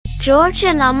George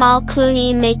and Amal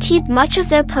Clooney may keep much of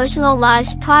their personal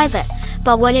lives private,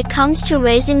 but when it comes to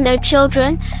raising their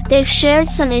children, they've shared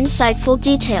some insightful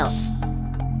details.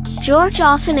 George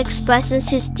often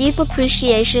expresses his deep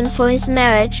appreciation for his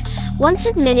marriage, once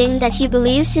admitting that he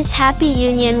believes his happy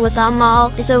union with Amal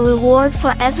is a reward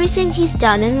for everything he's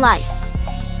done in life.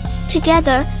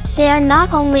 Together, they are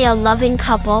not only a loving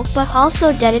couple but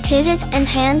also dedicated and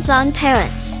hands-on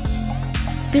parents.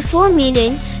 Before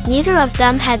meeting, neither of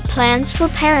them had plans for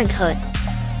parenthood.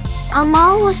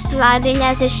 Amal was thriving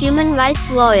as a human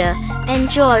rights lawyer, and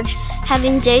George,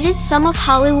 having dated some of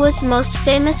Hollywood's most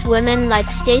famous women like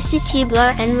Stacy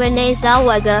Keibler and Renee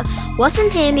Zellweger,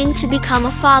 wasn't aiming to become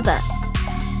a father.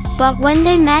 But when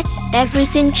they met,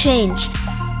 everything changed.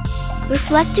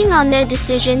 Reflecting on their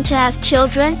decision to have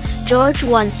children, George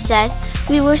once said,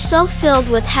 "We were so filled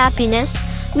with happiness,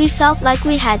 we felt like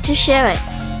we had to share it.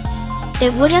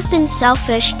 It would have been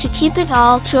selfish to keep it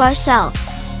all to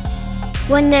ourselves."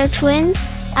 When their twins,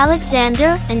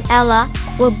 Alexander and Ella,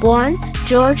 were born,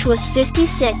 George was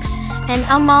 56, and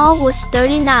Amal was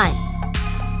 39.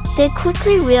 They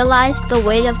quickly realized the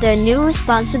weight of their new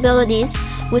responsibilities,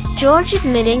 with George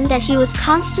admitting that he was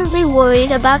constantly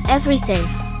worried about everything.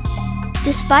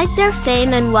 Despite their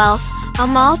fame and wealth,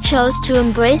 Amal chose to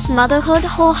embrace motherhood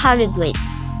wholeheartedly.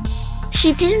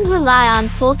 She didn't rely on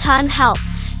full-time help,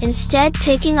 instead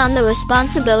taking on the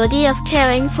responsibility of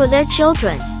caring for their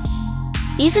children.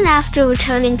 Even after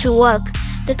returning to work,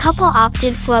 the couple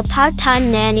opted for a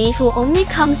part-time nanny who only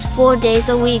comes 4 days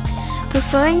a week,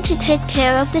 preferring to take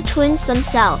care of the twins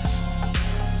themselves.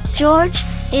 George,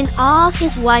 in awe of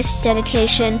his wife's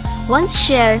dedication, once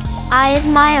shared, "I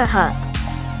admire her.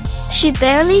 She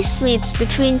barely sleeps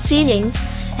between feedings,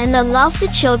 and the love the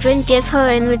children give her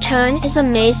in return is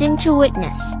amazing to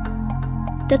witness."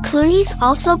 The Clooneys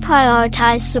also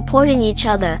prioritize supporting each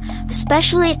other,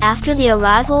 especially after the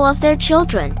arrival of their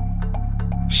children.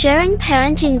 Sharing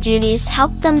parenting duties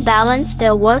helped them balance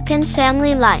their work and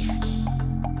family life.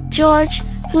 George,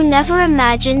 who never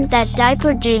imagined that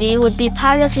diaper duty would be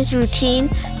part of his routine,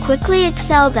 quickly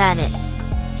excelled at it.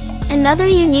 Another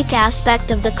unique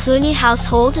aspect of the Clooney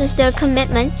household is their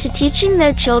commitment to teaching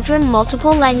their children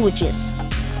multiple languages.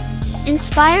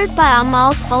 Inspired by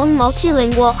Amal's own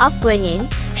multilingual upbringing,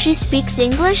 she speaks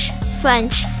English,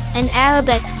 French, and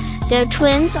Arabic. Their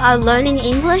twins are learning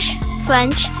English,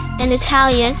 French, and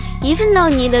Italian, even though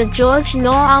neither George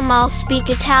nor Amal speak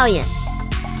Italian.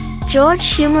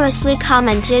 George humorously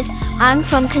commented, "I'm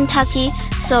from Kentucky,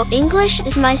 so English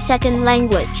is my second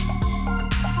language."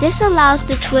 This allows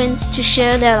the twins to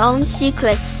share their own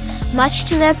secrets, much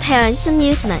to their parents'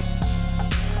 amusement.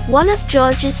 One of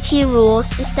George's key rules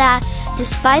is that,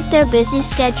 despite their busy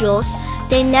schedules,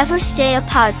 they never stay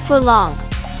apart for long.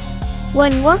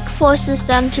 When work forces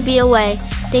them to be away,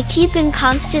 they keep in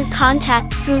constant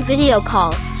contact through video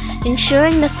calls,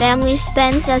 ensuring the family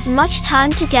spends as much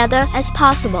time together as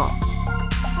possible.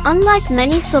 Unlike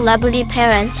many celebrity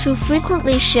parents who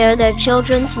frequently share their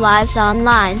children's lives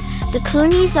online, the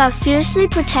Clooneys are fiercely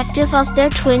protective of their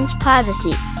twins'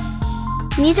 privacy.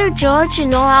 Neither George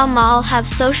nor Amal have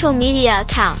social media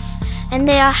accounts, and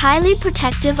they are highly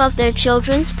protective of their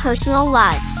children's personal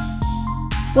lives.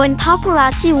 When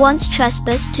paparazzi once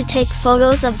trespassed to take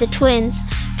photos of the twins,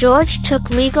 George took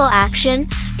legal action,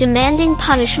 demanding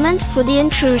punishment for the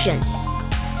intrusion.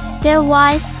 Their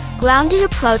wise, grounded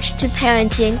approach to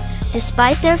parenting,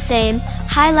 despite their fame,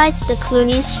 highlights the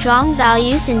Clooneys' strong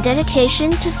values and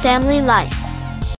dedication to family life.